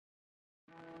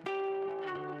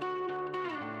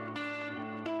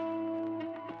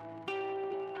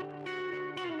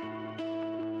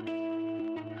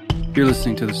You're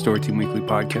listening to the Story Team Weekly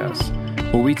podcast,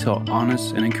 where we tell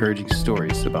honest and encouraging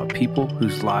stories about people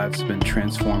whose lives have been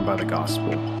transformed by the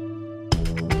gospel.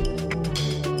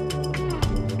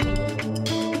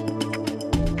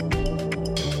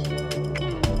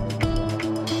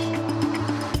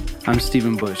 I'm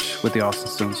Stephen Bush with the Austin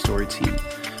Stone Story Team.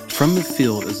 From the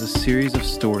Field is a series of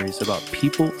stories about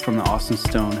people from the Austin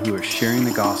Stone who are sharing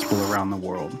the gospel around the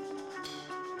world.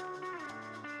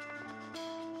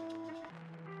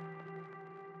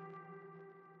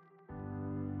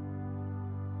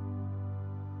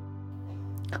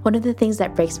 One of the things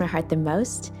that breaks my heart the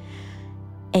most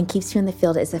and keeps me in the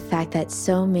field is the fact that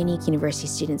so many university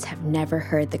students have never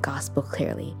heard the gospel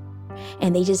clearly.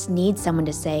 And they just need someone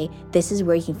to say, this is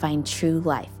where you can find true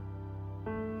life.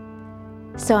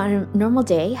 So on a normal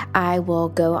day, I will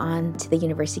go on to the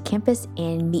university campus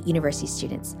and meet university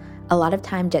students. A lot of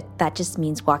time that just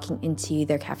means walking into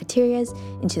their cafeterias,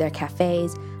 into their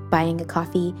cafes, buying a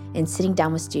coffee, and sitting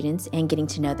down with students and getting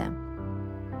to know them.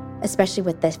 Especially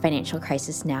with this financial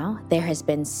crisis now, there has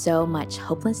been so much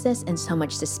hopelessness and so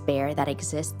much despair that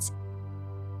exists.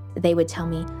 They would tell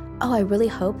me, oh, I really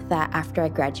hope that after I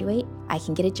graduate, I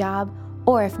can get a job,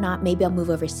 or if not, maybe I'll move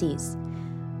overseas.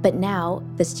 But now,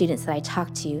 the students that I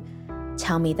talk to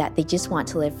tell me that they just want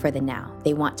to live for the now.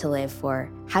 They want to live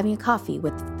for having a coffee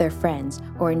with their friends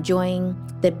or enjoying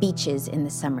the beaches in the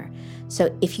summer.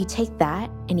 So if you take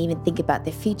that and even think about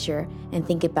the future and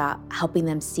think about helping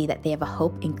them see that they have a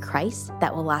hope in Christ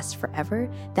that will last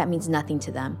forever, that means nothing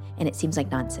to them, and it seems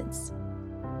like nonsense.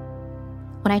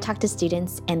 When I talk to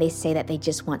students and they say that they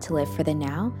just want to live for the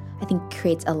now, I think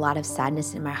creates a lot of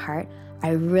sadness in my heart. I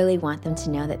really want them to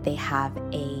know that they have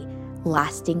a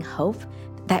lasting hope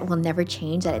that will never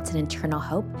change, that it's an eternal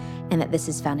hope, and that this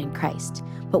is found in Christ.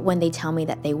 But when they tell me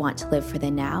that they want to live for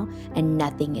the now and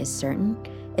nothing is certain,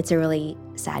 it's a really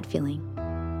sad feeling.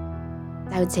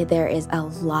 I would say there is a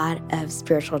lot of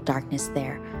spiritual darkness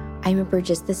there. I remember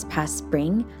just this past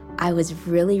spring, I was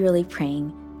really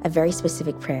praying a very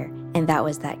specific prayer, and that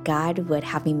was that God would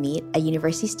have me meet a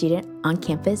university student on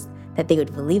campus, that they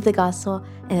would believe the gospel,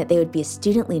 and that they would be a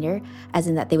student leader, as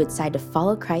in that they would decide to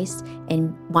follow Christ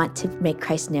and want to make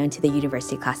Christ known to the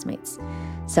university classmates.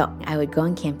 So I would go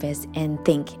on campus and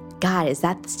think, God, is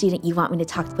that the student you want me to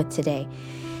talk with today?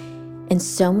 And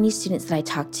so many students that I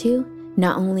talked to,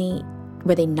 not only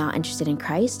were they not interested in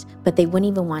Christ, but they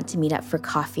wouldn't even want to meet up for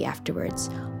coffee afterwards.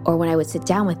 Or when I would sit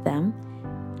down with them,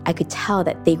 I could tell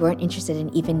that they weren't interested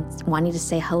in even wanting to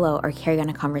say hello or carry on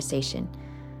a conversation.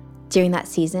 During that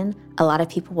season, a lot of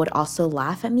people would also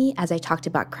laugh at me as I talked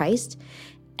about Christ,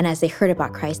 and as they heard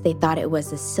about Christ, they thought it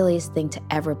was the silliest thing to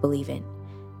ever believe in.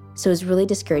 So it was really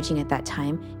discouraging at that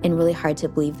time and really hard to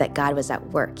believe that God was at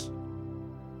work.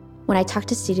 When I talked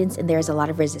to students and there was a lot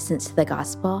of resistance to the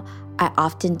gospel, I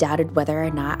often doubted whether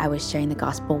or not I was sharing the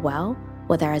gospel well,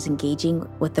 whether I was engaging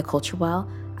with the culture well.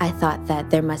 I thought that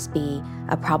there must be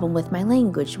a problem with my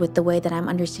language, with the way that I'm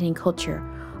understanding culture,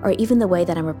 or even the way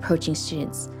that I'm approaching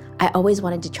students. I always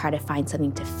wanted to try to find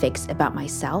something to fix about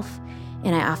myself,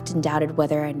 and I often doubted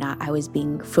whether or not I was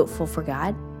being fruitful for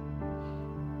God.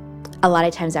 A lot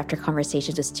of times after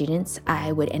conversations with students,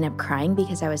 I would end up crying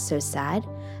because I was so sad,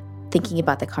 thinking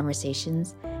about the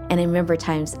conversations. And I remember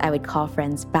times I would call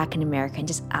friends back in America and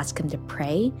just ask them to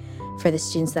pray for the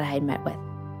students that I had met with.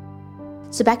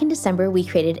 So back in December, we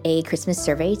created a Christmas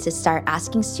survey to start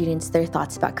asking students their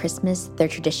thoughts about Christmas, their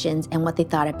traditions, and what they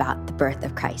thought about the birth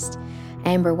of Christ. I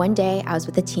remember one day I was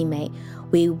with a teammate.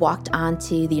 We walked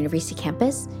onto the university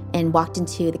campus and walked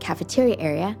into the cafeteria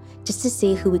area just to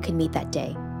see who we could meet that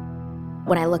day.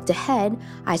 When I looked ahead,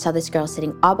 I saw this girl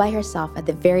sitting all by herself at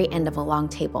the very end of a long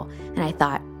table, and I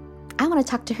thought, I want to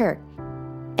talk to her.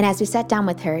 And as we sat down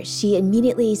with her, she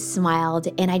immediately smiled,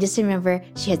 and I just remember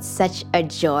she had such a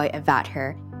joy about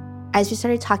her. As we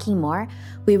started talking more,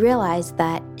 we realized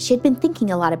that she had been thinking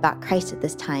a lot about Christ at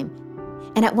this time.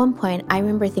 And at one point, I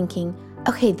remember thinking,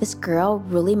 okay, this girl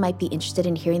really might be interested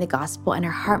in hearing the gospel, and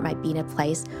her heart might be in a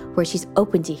place where she's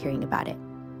open to hearing about it.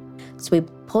 So we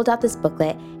pulled out this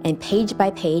booklet, and page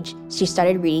by page, she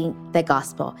started reading the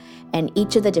gospel. And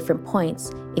each of the different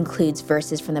points includes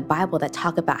verses from the Bible that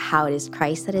talk about how it is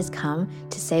Christ that has come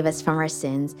to save us from our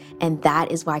sins. And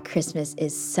that is why Christmas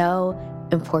is so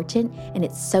important, and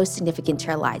it's so significant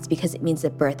to our lives, because it means the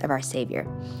birth of our Savior.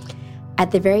 At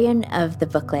the very end of the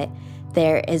booklet,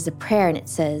 there is a prayer, and it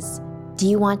says, do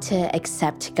you want to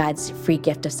accept God's free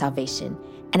gift of salvation?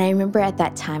 And I remember at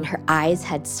that time, her eyes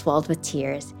had swelled with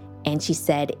tears, and she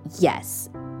said, yes.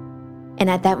 And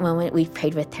at that moment, we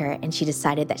prayed with her, and she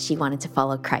decided that she wanted to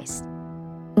follow Christ.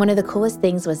 One of the coolest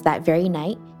things was that very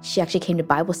night, she actually came to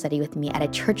Bible study with me at a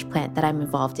church plant that I'm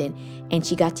involved in, and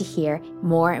she got to hear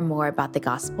more and more about the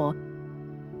gospel.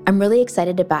 I'm really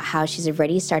excited about how she's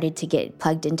already started to get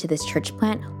plugged into this church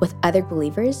plant with other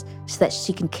believers so that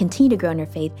she can continue to grow in her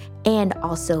faith and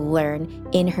also learn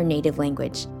in her native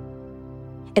language.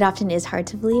 It often is hard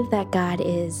to believe that God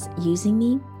is using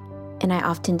me, and I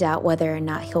often doubt whether or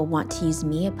not He'll want to use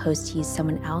me opposed to use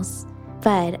someone else.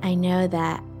 But I know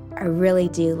that I really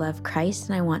do love Christ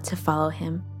and I want to follow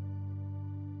Him.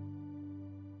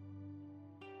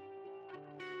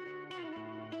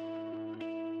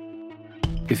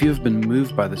 If you have been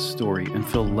moved by this story and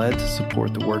feel led to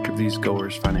support the work of these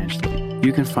goers financially,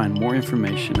 you can find more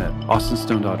information at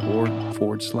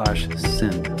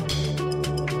austinstone.org/send.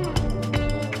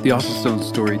 The Austin Stone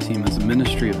Story Team is a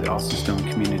ministry of the Austin Stone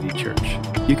Community Church.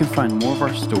 You can find more of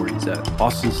our stories at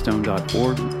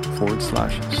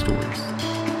austinstone.org/stories.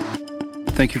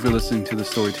 Thank you for listening to the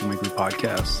Story Team Weekly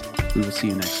Podcast. We will see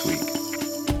you next week.